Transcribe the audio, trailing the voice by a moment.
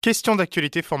Question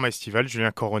d'actualité, format estival, Julien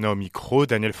Corona au micro,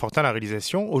 Daniel Fortin à la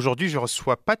réalisation. Aujourd'hui, je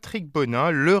reçois Patrick Bonin,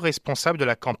 le responsable de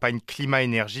la campagne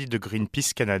Climat-Énergie de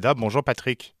Greenpeace Canada. Bonjour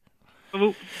Patrick.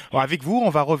 Bravo. Alors, avec vous, on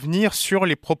va revenir sur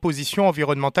les propositions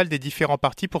environnementales des différents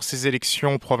partis pour ces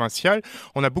élections provinciales.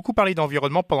 On a beaucoup parlé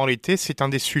d'environnement pendant l'été, c'est un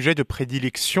des sujets de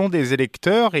prédilection des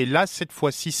électeurs. Et là, cette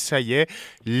fois-ci, ça y est,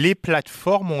 les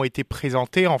plateformes ont été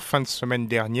présentées en fin de semaine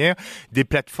dernière. Des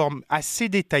plateformes assez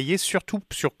détaillées, surtout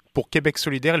pour Québec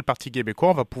solidaire et le Parti québécois.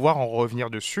 On va pouvoir en revenir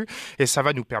dessus et ça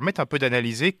va nous permettre un peu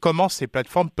d'analyser comment ces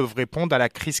plateformes peuvent répondre à la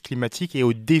crise climatique et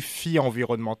aux défis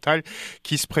environnementaux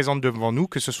qui se présentent devant nous,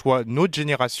 que ce soit notre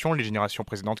génération, les générations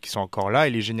précédentes qui sont encore là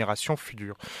et les générations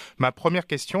futures. Ma première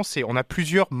question, c'est on a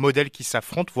plusieurs modèles qui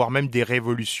s'affrontent, voire même des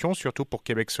révolutions, surtout pour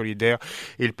Québec solidaire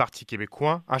et le Parti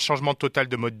québécois. Un changement total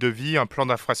de mode de vie, un plan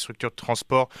d'infrastructure de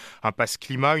transport, un pass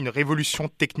climat, une révolution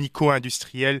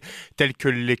technico-industrielle telle que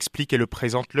l'explique et le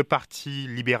présente le Parti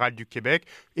libéral du Québec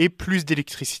et plus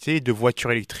d'électricité et de voitures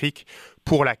électriques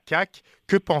pour la CAQ.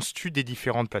 Que penses-tu des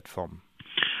différentes plateformes?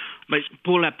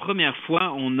 Pour la première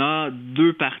fois, on a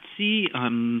deux partis,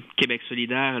 Québec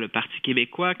solidaire et le Parti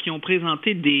québécois, qui ont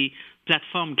présenté des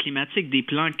plateformes climatiques, des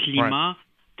plans climat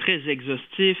très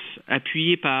exhaustifs,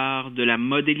 appuyés par de la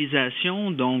modélisation.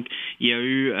 Donc, il y a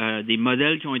eu des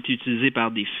modèles qui ont été utilisés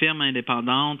par des firmes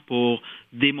indépendantes pour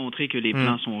démontrer que les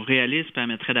plans sont réalistes,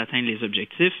 permettraient d'atteindre les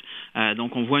objectifs.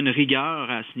 Donc, on voit une rigueur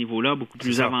à ce niveau-là beaucoup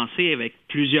plus avancée avec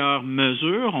plusieurs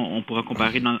mesures. On pourra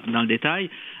comparer dans le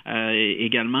détail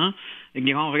également.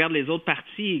 Quand on regarde les autres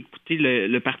partis, écoutez,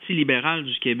 le Parti libéral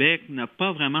du Québec n'a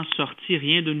pas vraiment sorti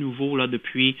rien de nouveau là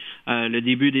depuis le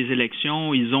début des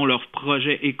élections. Ils ont leur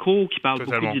projet éco qui parle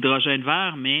beaucoup d'hydrogène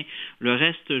vert, mais le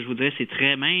reste, je vous dirais, c'est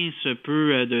très mince,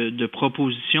 peu de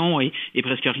propositions et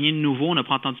presque rien de nouveau. On n'a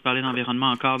pas entendu parler d'environnement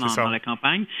encore dans la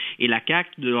campagne. Et la CAQ,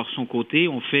 de son côté,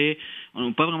 on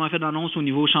n'a pas vraiment fait d'annonce au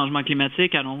niveau changement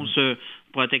climatique, annonce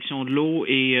protection de l'eau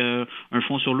et un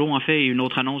fonds sur l'eau, en fait, et une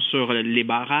autre annonce sur les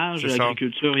barrages,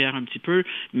 l'agriculture hier un petit peu,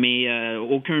 mais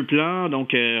aucun plan,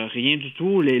 donc rien du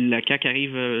tout. La CAQ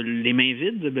arrive les mains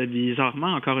vides,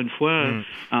 bizarrement, encore une fois,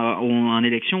 en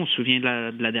élection, on se souvient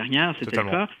de la dernière, c'était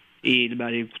le cas. Et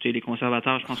écoutez, les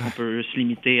conservateurs, je pense qu'on peut se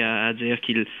limiter à dire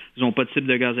qu'ils n'ont pas de type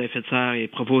de gaz à effet de serre et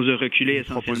proposent de reculer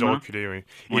essentiellement. Proposent de reculer,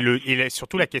 oui. Ouais. Et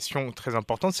surtout, la question très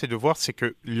importante, c'est de voir, c'est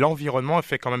que l'environnement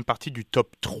fait quand même partie du top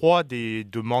 3 des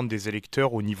demandes des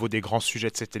électeurs au niveau des grands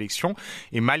sujets de cette élection.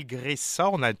 Et malgré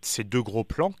ça, on a ces deux gros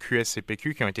plans, QS et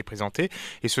PQ, qui ont été présentés.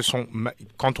 Et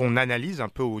quand on analyse un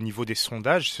peu au niveau des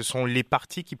sondages, ce sont les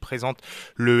partis qui présentent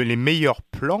les meilleurs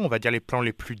plans, on va dire les plans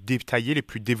les plus détaillés, les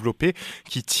plus développés,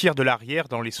 qui tirent de l'arrière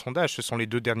dans les sondages. Ce sont les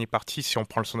deux derniers partis. Si on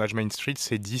prend le sondage Main Street,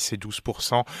 c'est 10 et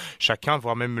 12% chacun,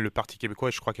 voire même le Parti québécois,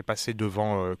 je crois, qui est passé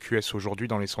devant QS aujourd'hui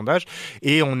dans les sondages.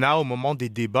 Et on a au moment des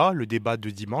débats, le débat de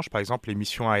dimanche, par exemple,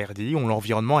 l'émission à RDI, où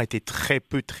l'environnement a été très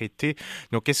peu traité.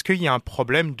 Donc, est-ce qu'il y a un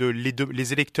problème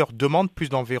les électeurs demandent plus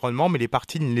d'environnement, mais les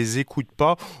partis ne les écoutent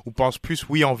pas ou pensent plus,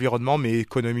 oui, environnement, mais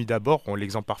économie d'abord.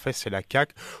 L'exemple parfait, c'est la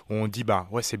CAQ, où on dit,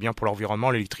 c'est bien pour l'environnement,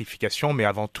 l'électrification, mais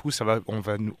avant tout,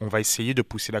 on va essayer de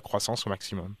pousser la croissance au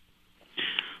maximum.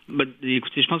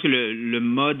 Écoutez, je pense que le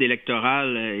mode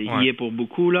électoral y est pour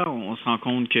beaucoup. Là, on se rend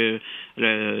compte que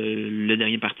le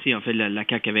dernier parti, en fait, la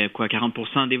CAQ avait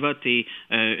 40% des votes et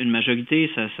une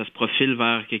majorité. Ça se profile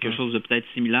vers quelque chose de peut-être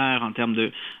similaire en termes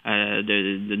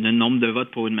de nombre de votes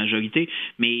pour une majorité.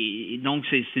 Mais donc,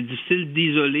 c'est difficile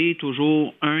d'isoler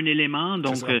toujours un élément.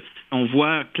 Donc, on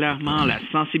voit clairement la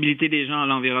sensibilité des gens à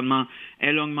l'environnement.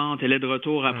 Elle augmente, elle est de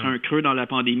retour après un creux dans la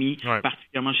pandémie,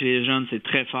 particulièrement chez les jeunes, c'est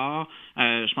très fort.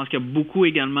 Je pense qu'il y a beaucoup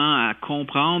également à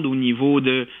comprendre au niveau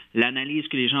de l'analyse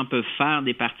que les gens peuvent faire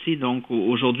des partis. Donc,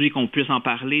 aujourd'hui, qu'on puisse en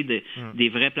parler des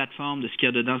vraies plateformes, de ce qu'il y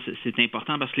a dedans, c'est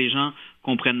important parce que les gens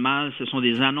comprennent mal. Ce sont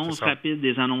des annonces rapides,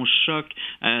 des annonces chocs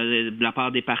de la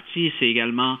part des partis. C'est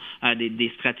également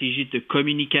des stratégies de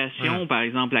communication. Par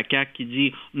exemple, la CAQ qui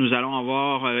dit « Nous allons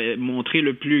avoir montré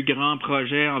le plus grand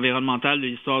projet environnemental de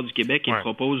l'histoire du Québec » et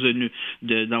propose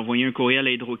d'envoyer un courriel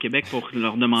à Hydro-Québec pour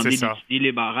leur demander d'étudier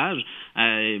les barrages.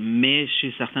 Mais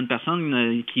chez certaines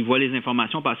personnes qui voient les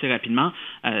informations passer rapidement,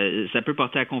 ça peut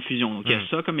porter à confusion. Donc, il y a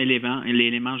ça comme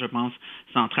l'élément, je pense,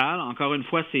 central. Encore une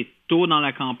fois, c'est tôt dans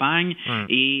la campagne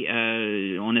et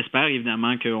on espère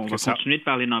évidemment qu'on va continuer de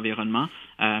parler d'environnement.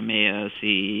 Mais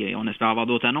on espère avoir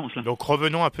d'autres annonces. Là. Donc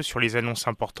revenons un peu sur les annonces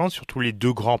importantes, surtout les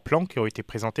 2 grands plans qui ont été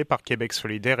présentés par Québec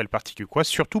solidaire et le Parti québécois.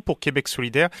 Surtout pour Québec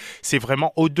solidaire, c'est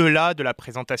vraiment au-delà de la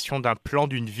présentation d'un plan,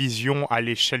 d'une vision à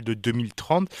l'échelle de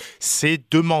 2030. C'est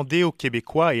demander aux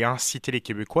Québécois et inciter les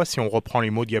Québécois, si on reprend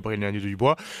les mots de Gabriel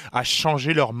Nadeau-Dubois, à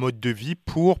changer leur mode de vie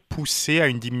pour pousser à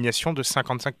une diminution de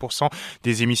 55%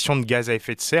 des émissions de gaz à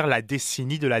effet de serre, la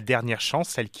décennie de la dernière chance,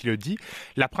 celle qui le dit.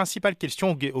 La principale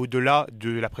question au-delà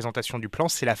de la présentation du plan,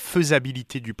 c'est la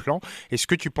faisabilité du plan. Est-ce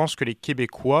que tu penses que les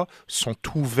Québécois sont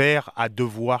ouverts à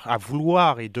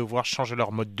vouloir et devoir changer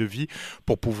leur mode de vie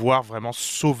pour pouvoir vraiment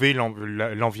sauver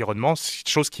l'environnement,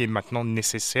 chose qui est maintenant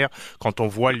nécessaire quand on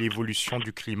voit l'évolution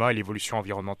du climat et l'évolution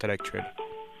environnementale actuelle?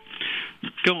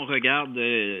 Quand on regarde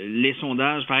les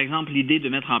sondages, par exemple, l'idée de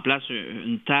mettre en place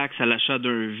une taxe à l'achat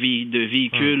de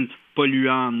véhicules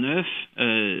polluants neufs,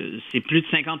 c'est plus de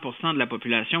 50% de la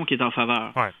population qui est en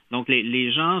faveur. Ouais. Donc,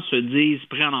 les gens se disent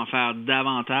prêts à en faire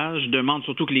davantage, demandent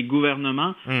surtout que les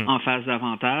gouvernements en fassent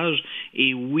davantage.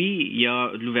 Et oui, il y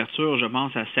a de l'ouverture, je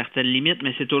pense, à certaines limites,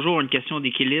 mais c'est toujours une question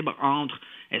d'équilibre entre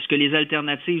est-ce que les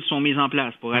alternatives sont mises en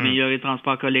place pour améliorer le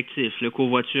transport collectif, le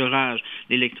covoiturage,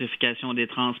 l'électrification des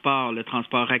transports, le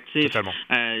transport actif,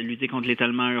 lutter contre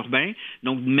l'étalement urbain,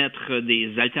 donc mettre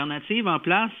des alternatives en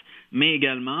place, mais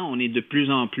également, on est de plus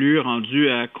en plus rendu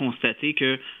à constater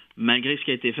que malgré ce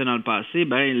qui a été fait dans le passé,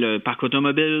 le parc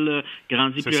automobile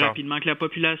grandit plus rapidement que la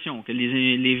population, que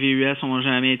les VUS n'ont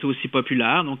jamais été aussi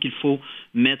populaires, donc il faut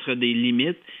mettre des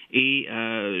limites. Et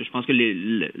je pense que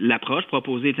l'approche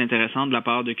proposée est intéressante de la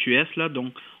part de QS, là,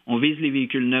 donc on vise les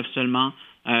véhicules neufs seulement.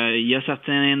 Il y a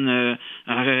certains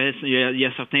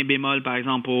bémols, par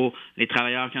exemple, pour les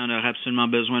travailleurs qui en auraient absolument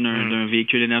besoin d'un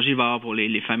véhicule énergivore, pour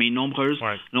les familles nombreuses.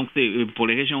 Ouais. Donc, pour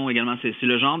les régions également, c'est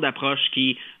le genre d'approche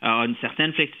qui a une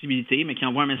certaine flexibilité, mais qui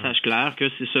envoie un message clair que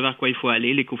c'est ce vers quoi il faut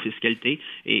aller, l'écofiscalité,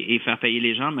 et faire payer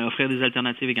les gens, mais offrir des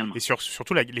alternatives également. Et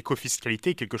surtout, l'écofiscalité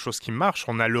est quelque chose qui marche.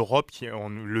 On a l'Europe,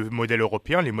 le modèle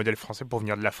européen, les modèles français pour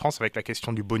venir de la France, avec la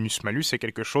question du bonus-malus, c'est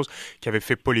quelque chose qui avait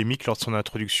fait polémique lors de son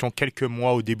introduction quelques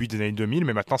mois au début des années 2000,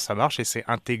 mais maintenant ça marche et c'est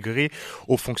intégré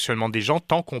au fonctionnement des gens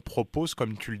tant qu'on propose,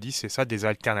 comme tu le dis, c'est ça, des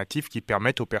alternatives qui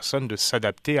permettent aux personnes de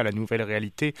s'adapter à la nouvelle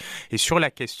réalité. Et sur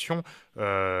la question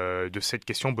de cette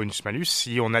question bonus-malus,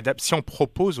 si on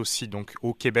propose aussi donc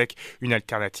au Québec une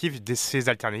alternative, ces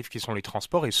alternatives qui sont les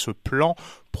transports, et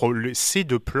ces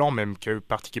 2 plans même que le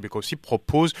Parti québécois aussi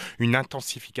propose une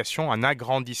intensification, un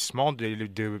agrandissement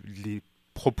des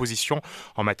propositions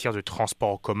en matière de transport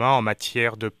en commun, en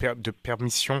matière de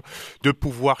permission de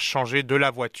pouvoir changer de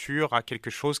la voiture à quelque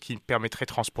chose qui permettrait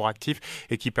transport actif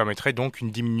et qui permettrait donc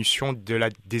une diminution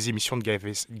des émissions de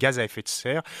gaz à effet de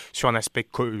serre sur un aspect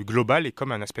global et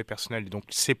comme un aspect personnel. Donc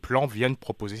ces plans viennent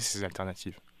proposer ces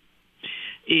alternatives.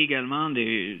 Et également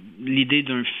l'idée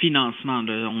d'un financement.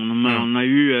 On a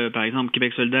eu, par exemple,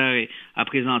 Québec solidaire a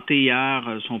présenté hier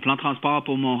son plan de transport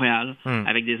pour Montréal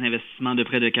avec des investissements de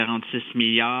près de 46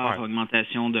 milliards,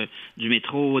 augmentation du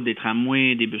métro, des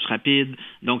tramways, des bus rapides,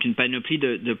 donc une panoplie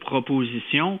de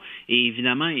propositions. Et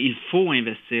évidemment, il faut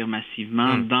investir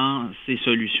massivement dans ces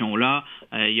solutions-là.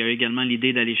 Il y a également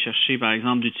l'idée d'aller chercher, par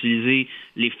exemple, d'utiliser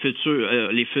les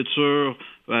futurs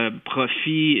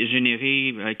profits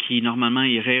générés qui normalement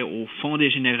iraient au fonds des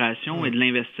générations et de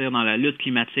l'investir dans la lutte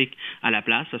climatique à la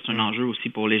place. Ça, c'est un enjeu aussi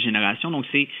pour les générations. Donc,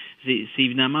 c'est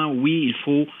évidemment, oui, il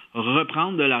faut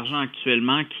reprendre de l'argent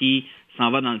actuellement qui s'en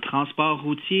va dans le transport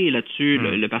routier. Et là-dessus,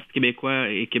 le Parti québécois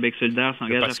et Québec solidaire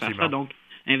s'engagent à faire ça. Donc,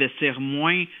 investir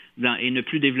moins et ne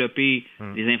plus développer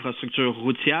des infrastructures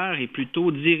routières et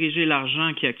plutôt diriger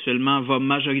l'argent qui actuellement va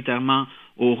majoritairement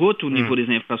aux routes au niveau des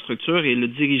infrastructures et le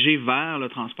diriger vers le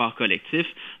transport collectif.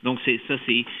 Donc, c'est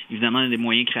évidemment des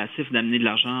moyens créatifs d'amener de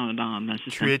l'argent dans le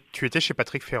système. Tu étais chez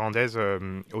Patrick Ferrandez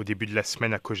au début de la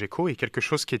semaine à Cogeco et quelque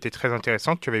chose qui était très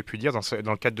intéressant que tu avais pu dire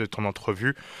dans le cadre de ton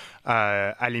entrevue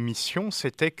à l'émission,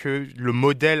 c'était que le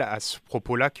modèle à ce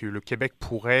propos-là que le Québec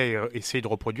pourrait essayer de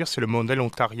reproduire, c'est le modèle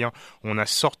ontarien. On a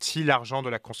sorti l'argent de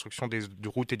la construction des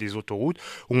routes et des autoroutes,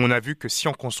 où on a vu que si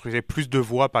on construisait plus de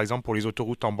voies, par exemple pour les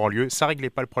autoroutes en banlieue, ça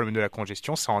réglait pas le problème de la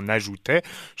congestion, ça en ajoutait,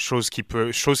 chose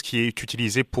qui est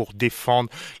utilisée pour défendre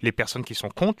les personnes qui sont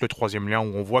contre le troisième lien,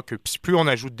 où on voit que plus on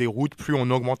ajoute des routes, plus on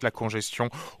augmente la congestion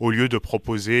au lieu de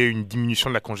proposer une diminution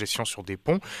de la congestion sur des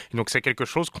ponts. Et donc c'est quelque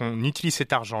chose qu'on utilise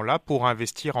cet argent-là pour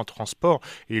investir en transport.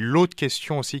 Et l'autre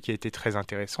question aussi qui a été très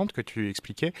intéressante que tu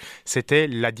expliquais, c'était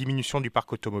la diminution du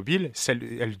parc automobile.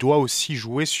 Elle doit aussi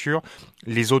jouer sur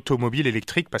les automobiles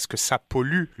électriques parce que ça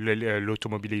pollue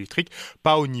l'automobile électrique,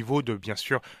 pas au niveau de bien bien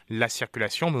sûr la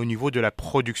circulation, mais au niveau de la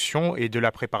production et de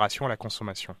la préparation à la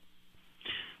consommation.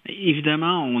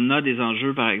 Évidemment, on a des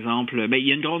enjeux, par exemple. Il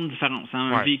y a une grande différence.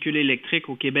 Un véhicule électrique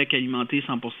au Québec alimenté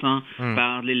 100%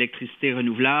 par de l'électricité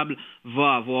renouvelable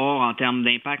va avoir, en termes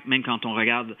d'impact, même quand on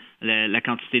regarde la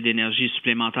quantité d'énergie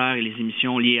supplémentaire et les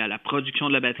émissions liées à la production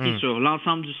de la batterie sur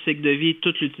l'ensemble du cycle de vie,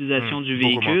 toute l'utilisation du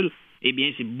véhicule, eh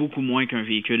bien, c'est beaucoup moins qu'un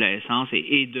véhicule à essence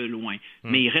et de loin.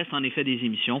 Mais il reste en effet des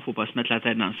émissions, il ne faut pas se mettre la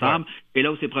tête dans le sable. Et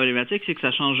là où c'est problématique, c'est que ça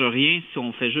ne change rien si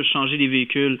on fait juste changer des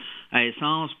véhicules à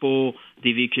essence pour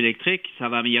des véhicules électriques. Ça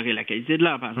va améliorer la qualité de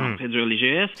l'air, par exemple, réduire les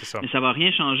GS, mais ça ne va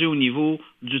rien changer au niveau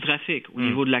du trafic, au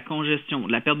niveau de la congestion,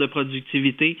 de la perte de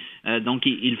productivité. Donc,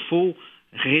 il faut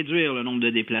réduire le nombre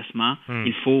de déplacements.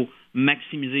 Il faut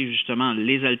maximiser justement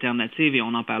les alternatives, et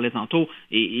on en parlait tantôt,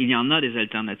 et il y en a des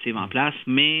alternatives en place,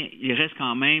 mais il reste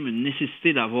quand même une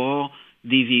nécessité d'avoir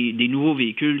des nouveaux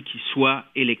véhicules qui soient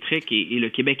électriques, et le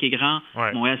Québec est grand.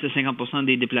 Montréal, c'est 50%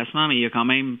 des déplacements, mais il y a quand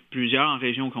même plusieurs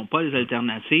régions qui n'ont pas les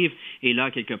alternatives, et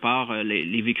là, quelque part,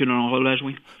 les véhicules ont un rôle à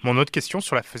jouer. Mon autre question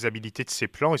sur la faisabilité de ces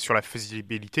plans et sur la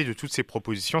faisabilité de toutes ces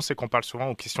propositions, c'est qu'on parle souvent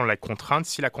aux questions de la contrainte.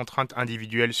 Si la contrainte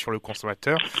individuelle sur le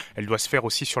consommateur, elle doit se faire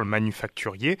aussi sur le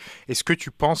manufacturier. Est-ce que tu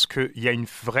penses qu'il y a une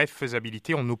vraie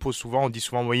faisabilité? On on dit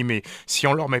souvent, oui, mais si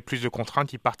on leur met plus de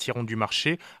contraintes, ils partiront du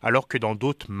marché, alors que dans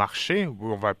d'autres marchés,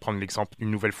 on va prendre l'exemple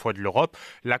une nouvelle fois de l'Europe,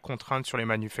 la contrainte sur les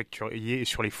manufacturiers et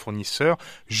sur les fournisseurs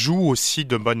joue aussi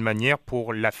de bonne manière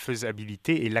pour la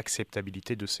faisabilité et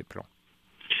l'acceptabilité de ces plans.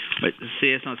 C'est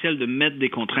essentiel de mettre des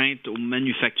contraintes aux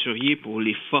manufacturiers pour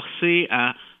les forcer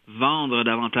à vendre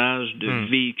davantage de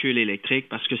véhicules électriques,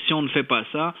 parce que si on ne fait pas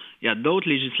ça, il y a d'autres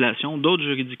législations, d'autres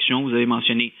juridictions, vous avez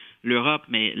mentionné l'Europe,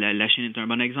 mais la Chine est un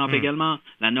bon exemple également,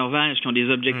 la Norvège, qui ont des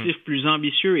objectifs plus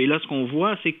ambitieux, et là, ce qu'on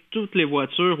voit, c'est que toutes les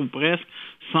voitures, ou presque,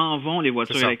 s'en vont, les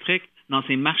voitures électriques, dans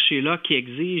ces marchés-là qui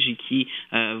exigent et qui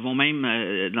vont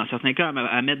même, dans certains cas,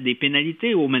 à mettre des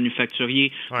pénalités aux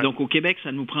manufacturiers. Donc, au Québec,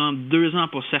 ça nous prend 2 ans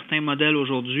pour certains modèles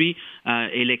aujourd'hui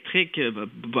électriques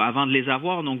avant de les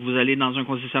avoir. Donc, vous allez dans un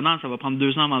concessionnaire, ça va prendre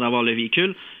 2 ans avant d'avoir le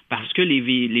véhicule parce que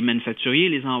les manufacturiers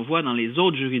les envoient dans les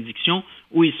autres juridictions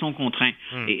où ils sont contraints.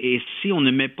 Et si on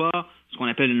ne met pas ce qu'on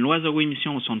appelle une loi zéro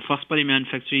émission, si on ne force pas les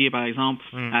manufacturiers, par exemple,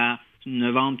 à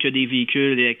ne vendent que des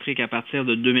véhicules électriques à partir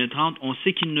de 2030, on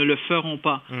sait qu'ils ne le feront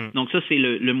pas. Donc ça, c'est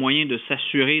le moyen de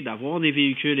s'assurer d'avoir des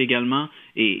véhicules également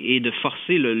et de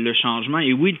forcer le changement.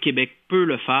 Et oui, le Québec peut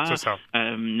le faire. C'est ça.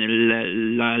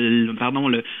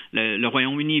 Le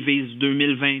Royaume-Uni vise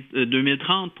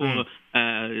 2030 pour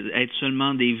être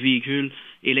seulement des véhicules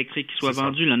électriques qui soient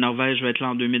vendus. La Norvège va être là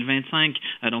en 2025.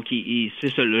 Donc, c'est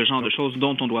ça, le genre de choses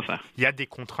dont on doit faire. Il y a des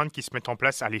contraintes qui se mettent en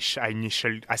place à une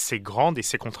échelle assez grande, et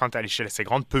ces contraintes à l'échelle assez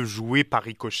grande peuvent jouer par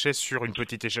ricochet sur une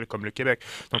petite échelle comme le Québec.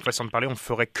 Donc, façon de parler, on ne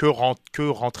ferait que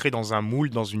rentrer dans un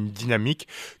moule, dans une dynamique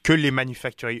que les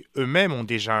manufacturiers eux-mêmes ont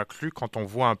déjà inclus quand on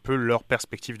voit un peu leur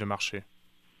perspective de marché.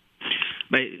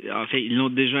 En fait, ils l'ont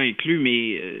déjà inclus,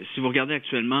 mais si vous regardez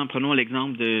actuellement, prenons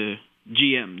l'exemple de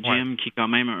GM qui est quand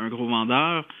même un gros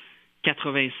vendeur.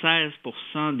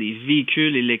 96% des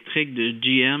véhicules électriques de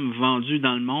GM vendus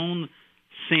dans le monde,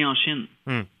 c'est en Chine.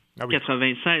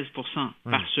 96%,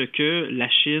 parce que la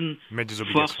Chine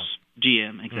force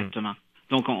GM, exactement.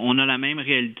 Donc, on a la même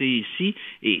réalité ici.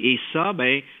 Et ça,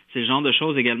 c'est le genre de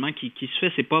choses également qui se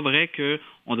fait. C'est pas vrai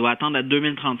qu'on doit attendre à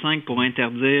 2035 pour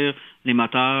interdire les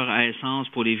moteurs à essence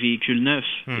pour les véhicules neufs.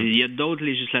 Il y a d'autres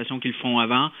législations qui le font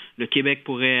avant. Le Québec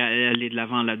pourrait aller de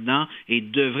l'avant là-dedans et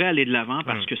devrait aller de l'avant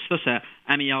parce que ça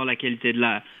améliore la qualité de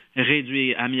l'air,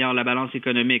 améliore la balance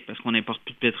économique parce qu'on n'importe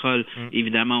plus de pétrole,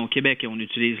 évidemment, au Québec, et on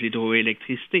utilise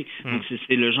l'hydroélectricité. Donc,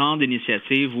 c'est le genre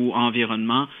d'initiative où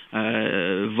environnement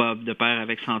va de pair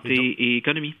avec santé et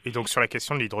économie. Et donc, sur la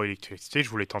question de l'hydroélectricité, je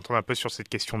voulais t'entendre un peu sur cette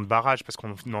question de barrage, parce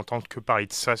qu'on n'entend que parler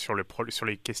de ça sur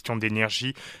les questions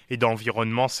d'énergie et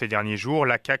d'environnement ces derniers jours.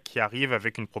 La CAQ qui arrive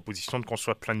avec une proposition de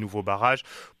construire plein de nouveaux barrages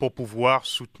pour pouvoir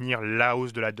soutenir la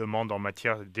hausse de la demande en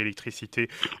matière d'électricité,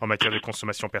 en matière de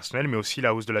consommation personnelle, mais aussi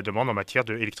la hausse de la demande en matière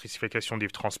d'électrification des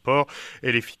transports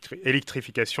et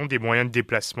l'électrification des moyens de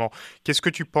déplacement. Qu'est-ce que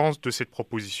tu penses de cette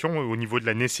proposition au niveau de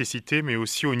la nécessité, mais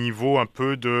aussi au niveau un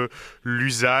peu de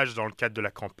l'usage dans le cadre de la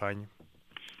campagne?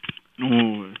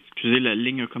 Ce Excusez, la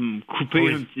ligne a comme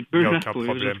coupé un petit peu, là, pour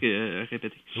juste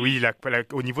répéter. Oui,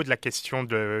 au niveau de la question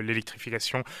de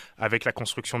l'électrification avec la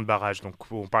construction de barrages, donc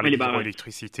on parlait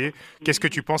d'hydroélectricité. Qu'est-ce que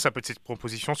tu penses un peu de cette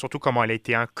proposition, surtout comment elle a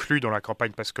été inclue dans la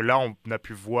campagne? Parce que là, on a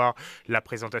pu voir la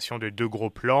présentation de 2 gros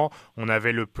plans. On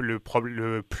avait le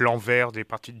plan vert du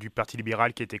Parti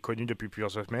libéral qui était connu depuis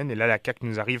plusieurs semaines. Et là, la CAQ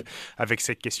nous arrive avec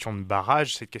cette question de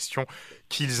barrage, cette question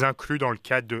qu'ils incluent dans le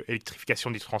cadre de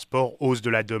l'électrification des transports, hausse de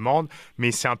la demande.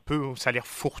 Mais ça a l'air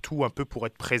fourre-tout un peu pour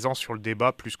être présent sur le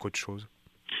débat plus qu'autre chose.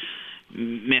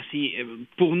 Merci.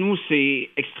 Pour nous, c'est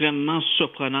extrêmement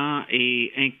surprenant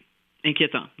et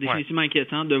inquiétant, définitivement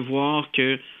inquiétant de voir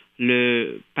que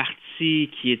le parti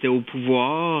qui était au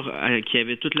pouvoir, qui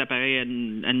avait tout l'appareil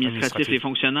administratif, les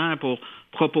fonctionnaires pour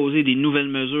proposer des nouvelles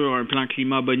mesures, un plan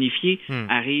climat bonifié,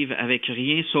 arrive avec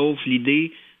rien sauf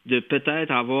l'idée de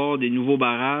peut-être avoir des nouveaux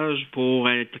barrages pour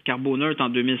être carboneutre en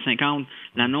 2050.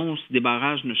 L'annonce des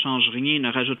barrages ne change rien,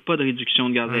 ne rajoute pas de réduction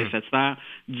de gaz à effet de serre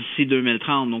d'ici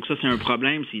 2030. Donc ça, c'est un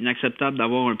problème. C'est inacceptable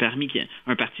d'avoir un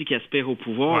parti qui aspire au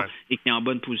pouvoir et qui est en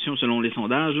bonne position selon les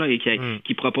sondages là, et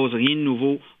qui propose rien de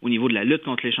nouveau au niveau de la lutte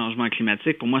contre les changements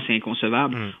climatiques. Pour moi, c'est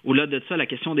inconcevable. Au-delà de ça, la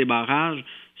question des barrages,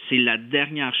 c'est la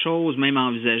dernière chose même à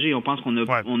envisager. On pense qu'on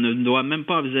ne doit même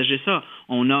pas envisager ça.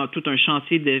 On a tout un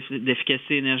chantier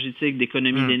d'efficacité énergétique,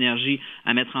 d'économie d'énergie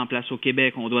à mettre en place au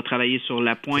Québec. On doit travailler sur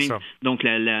la pointe, donc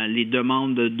les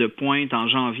demandes de pointe en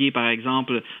janvier, par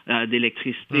exemple,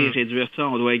 d'électricité, réduire ça.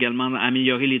 On doit également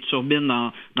améliorer les turbines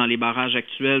dans les barrages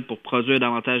actuels pour produire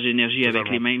davantage d'énergie avec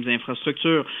les mêmes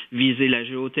infrastructures, viser la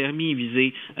géothermie,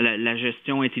 viser la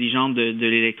gestion intelligente de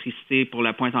l'électricité pour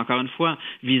la pointe, encore une fois,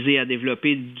 viser à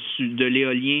développer de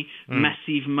l'éolien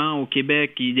massivement au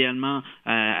Québec, idéalement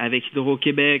avec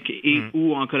Hydro-Québec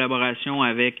ou en collaboration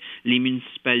avec les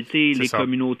municipalités, les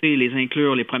communautés, les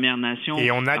inclure, les Premières Nations.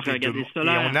 Et on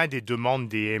a des demandes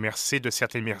des MRC, de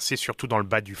certaines MRC, surtout dans le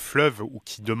bas du fleuve, ou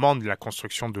qui demandent la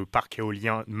construction de parcs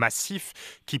éoliens massifs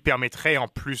qui permettraient en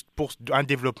plus pour un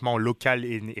développement local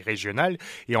et régional,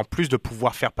 et en plus de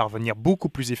pouvoir faire parvenir beaucoup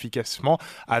plus efficacement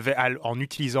en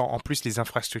utilisant en plus les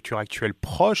infrastructures actuelles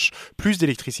proches, plus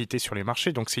d'électricité sur les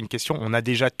marchés. Donc c'est une question, on a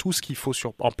déjà tout ce qu'il faut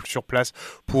sur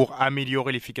place pour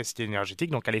améliorer l'efficacité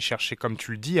énergétique. Donc aller chercher, comme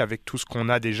tu le dis, avec tout ce qu'on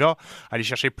a déjà, aller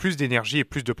chercher plus d'énergie et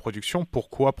plus de production.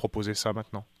 Pourquoi proposer ça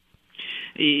maintenant?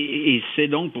 Et c'est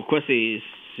donc pourquoi c'est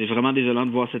vraiment désolant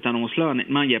de voir cette annonce-là.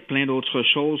 Honnêtement, il y a plein d'autres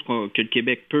choses que le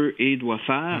Québec peut et doit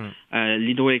faire.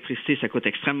 L'hydroélectricité, ça coûte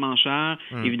extrêmement cher.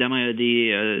 Évidemment, il y a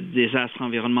des désastres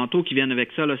environnementaux qui viennent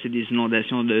avec ça. Là, c'est des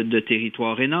inondations de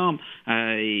territoires énormes.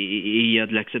 Et il y a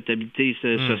de l'acceptabilité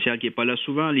sociale qui n'est pas là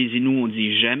souvent. Les Inuits, on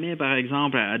dit jamais, par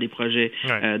exemple, à des projets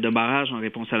de barrage en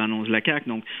réponse à l'annonce de la CAQ.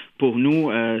 Donc, pour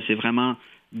nous, c'est vraiment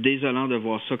désolant de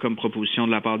voir ça comme proposition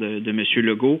de la part de M.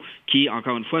 Legault, qui,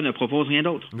 encore une fois, ne propose rien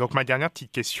d'autre. Donc, ma dernière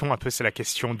petite question, un peu, c'est la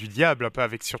question du diable, un peu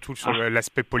avec surtout sur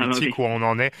l'aspect politique où on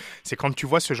en est. C'est quand tu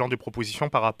vois ce genre de propositions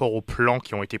par rapport aux plans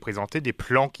qui ont été présentés, des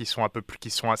plans qui sont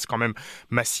quand même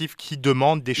massifs, qui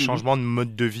demandent des changements de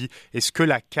mode de vie. Est-ce que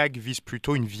la CAQ vise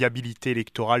plutôt une viabilité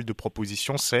électorale de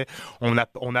propositions? On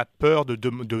a peur de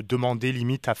demander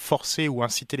limite à forcer ou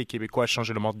inciter les Québécois à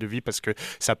changer le mode de vie parce que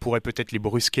ça pourrait peut-être les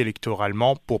brusquer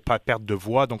électoralement pour pas perdre de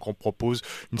voix. Donc on propose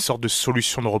une sorte de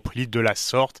solution de repli de la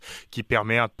sorte qui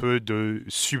permet un peu de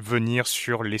subvenir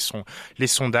sur les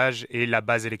sondages et la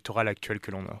base électorale actuelle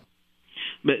que l'on a.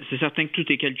 C'est certain que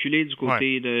tout est calculé du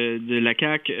côté de la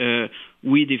CAQ.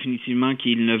 Oui, définitivement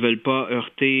qu'ils ne veulent pas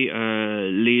heurter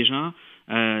les gens,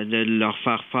 de leur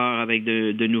faire faire avec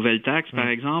de nouvelles taxes, par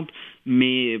exemple.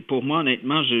 Mais pour moi,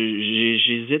 honnêtement,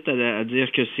 j'hésite à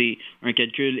dire que c'est un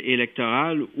calcul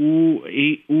électoral ou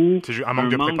c'est un manque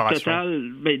de préparation.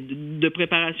 Total de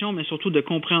préparation, mais surtout de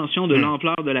compréhension de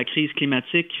l'ampleur de la crise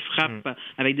climatique qui frappe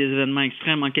avec des événements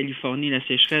extrêmes en Californie, la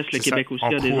sécheresse, le Québec aussi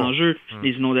a des enjeux,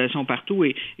 les inondations partout,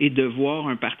 et de voir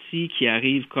un parti qui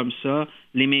arrive comme ça,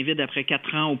 les mains vides après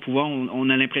 4 ans au pouvoir, on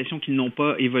a l'impression qu'ils n'ont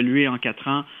pas évolué en 4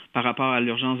 ans par rapport à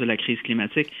l'urgence de la crise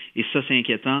climatique. Et ça, c'est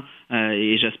inquiétant.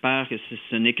 Et j'espère que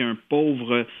ce n'est qu'un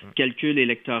pauvre calcul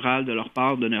électoral de leur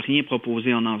part de ne rien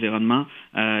proposer en environnement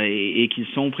et qu'ils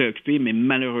sont préoccupés. Mais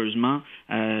malheureusement,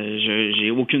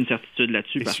 j'ai aucune certitude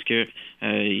là-dessus parce que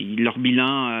leur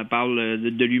bilan parle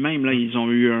de lui-même. Là, ils ont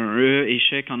eu un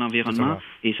échec en environnement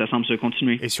et ça semble se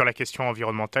continuer. Et sur la question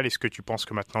environnementale, est-ce que tu penses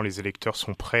que maintenant les électeurs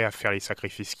sont prêts à faire les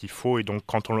sacrifices qu'il faut et donc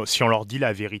si on leur dit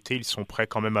la vérité, ils sont prêts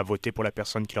quand même à voter pour la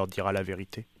personne qui leur dira la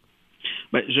vérité?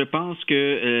 Ben, je pense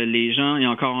que les gens, il y a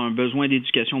encore un besoin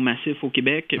d'éducation massif au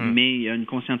Québec, mais il y a une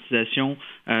conscientisation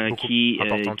qui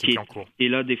en cours. est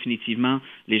là définitivement.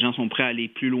 Les gens sont prêts à aller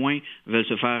plus loin, veulent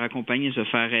se faire accompagner, se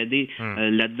faire aider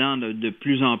là-dedans de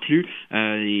plus en plus.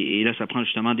 Et là, ça prend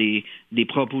justement des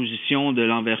propositions de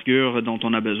l'envergure dont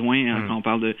on a besoin quand on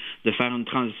parle de faire une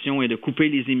transition et de couper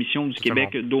les émissions du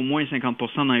Québec d'au moins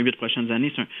 50% dans les 8 prochaines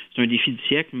années. C'est un défi du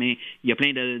siècle, mais il y a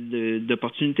plein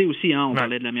d'opportunités aussi. On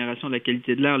parlait de l'amélioration de la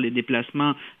qualité de l'air, les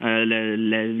déplacements,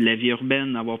 la vie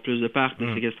urbaine, avoir plus de parcs,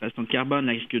 la séquestration de carbone,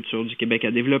 l'agriculture du Québec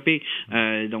à développer,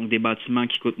 donc des bâtiments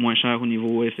qui coûtent moins cher au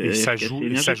niveau ça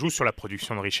joue sur la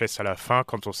production de richesse à la fin,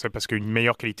 quand on sait, parce qu'une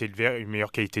meilleure qualité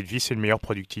de vie, c'est une meilleure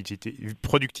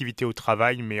productivité au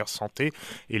travail, une meilleure santé,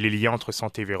 et les liens entre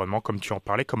santé et environnement, comme tu en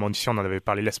parlais, comme on en avait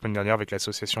parlé la semaine dernière avec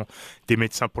l'association des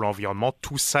médecins pour l'environnement,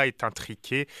 tout ça est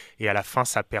intriqué, et à la fin,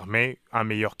 ça permet un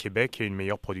meilleur Québec et une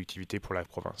meilleure productivité pour la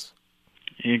province.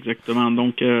 Exactement.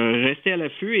 Donc, restez à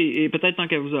l'affût et peut-être tant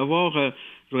qu'à vous avoir,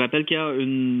 je vous rappelle qu'il y a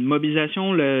une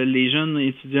mobilisation, les jeunes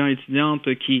étudiants et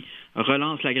étudiantes qui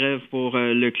relancent la grève pour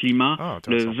le climat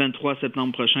le 23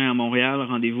 septembre prochain à Montréal.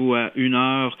 Rendez-vous à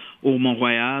 1h au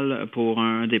Mont-Royal pour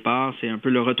un départ. C'est un peu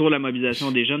le retour de la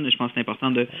mobilisation des jeunes et je pense que c'est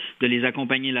important de les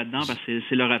accompagner là-dedans parce que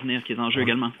c'est leur avenir qui est en jeu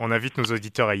également. On invite nos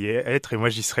auditeurs à y être et moi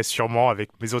j'y serai sûrement avec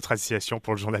mes autres associations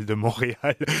pour le Journal de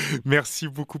Montréal. Merci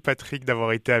beaucoup Patrick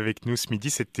d'avoir été avec nous ce midi.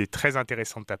 C'était très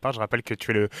intéressant de ta part. Je rappelle que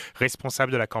tu es le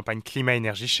responsable de la campagne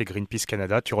Climat-Énergie chez Greenpeace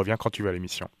Canada. Tu reviens quand tu veux à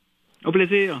l'émission. Au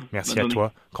plaisir. Merci à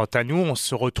toi. Quant à nous, on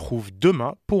se retrouve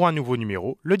demain pour un nouveau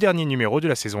numéro, le dernier numéro de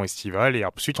la saison estivale. Et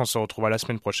ensuite, on se retrouvera la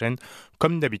semaine prochaine,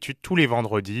 comme d'habitude, tous les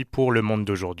vendredis pour Le Monde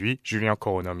d'aujourd'hui. Julien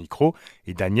Corona au micro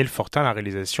et Daniel Fortin à la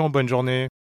réalisation. Bonne journée.